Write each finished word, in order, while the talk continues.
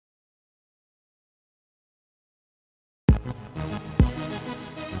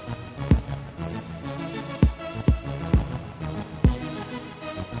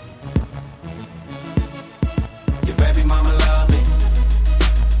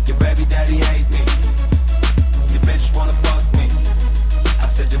daddy hate me. Your bitch wanna fuck me. I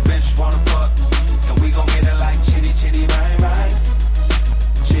said your bitch wanna fuck. And we gon' get it like chitty chitty bang bang.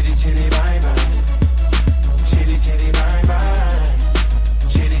 Chitty chitty bang bang. Chitty chitty bang bang.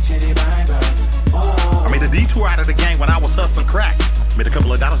 Chitty chitty bang bang. Oh. I made a detour out of the gang when I was hustling crack. Made a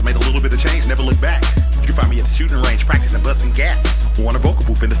couple of dollars, made a little bit of change, never looked back. You can find me at the shooting range, practicing busting gaps. Or on a vocal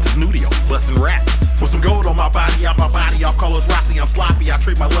booth in the studio, busting raps. With some gold on my body, out my body off Carlos Rossi, I'm sloppy. I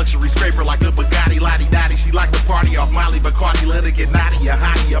treat my luxury scraper like a Bugatti, lottie dottie. She like to party off Molly Bacardi, let her get naughty. A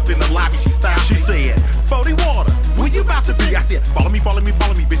hottie up in the lobby, she stopped. She said, 40 water, where you about to be? I said, follow me, follow me,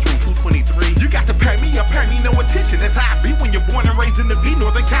 follow me, bitch, room 223. You got to pay me no attention. That's how I be when you're born and raised in the V,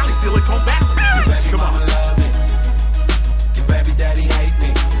 Northern Cali, Silicon Valley. Come on. Love me. Your baby daddy hate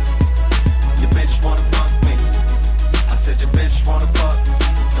me. Your bitch wanna fuck me. I said your bitch wanna fuck.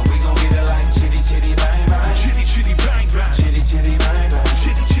 And we gon' get it like chitty chitty bang bang. Chitty chitty bang bang. Chitty chitty bang bang.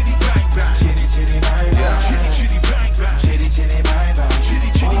 Chitty chitty bang bang. Chitty chitty bang bang. Chitty chitty bang bang. Chitty chitty bang bang. Chitty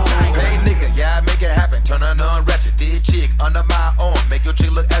chitty bang bang. Hey nigga, yeah, I make it happen. Turn her on ratchet. This chick under my arm, make your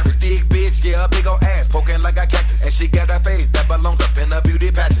chick look average. Big bitch, yeah, big ol' ass, poking like a cactus. And she got that face that belongs up in a beauty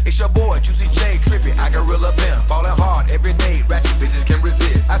pageant. It's your boy, Juicy J, trippy. I gorilla pimp, ballin' hard every day. Ratchet bitches can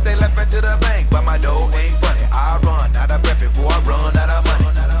resist. I stay left into the bank, but my dough ain't funny. I run out of breath before I run out of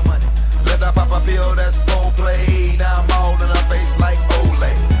money. Let her pop a pill that's full play. Now I'm all in her face like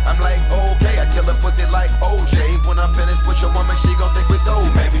Olay. I'm like, okay, I kill a pussy like OJ. When I'm finished with your woman, she gon' think we're soulmates.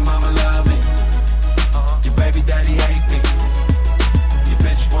 Your baby mama love me. Your baby daddy hate me. Your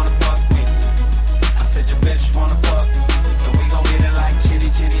bitch wanna fuck me. I said your bitch wanna fuck. And we gon' get it like chitty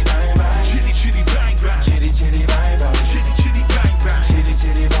chitty bang bang. Chitty chitty bang bang. Chitty chitty bang bang. Chitty chitty bang bang. Chitty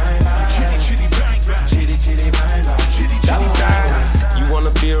chitty bang bang. Chitty chitty bang bang. Chitty chitty bang bang. Chitty chitty bang bang. You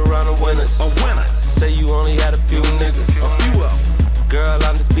wanna be around the winners. A winner. Say you only had a few niggas. A few of them. Girl,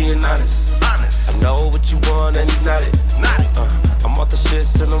 I'm just being honest. Honest. I know what you want and he's not it. Not it. I'm off the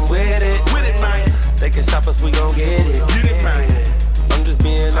shits and I'm with it. With it, man. They can stop us, we gon' get it. Get it, man. I'm just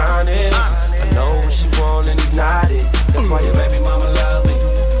being honest. I know what she want and he's not it. That's why your baby mama love me.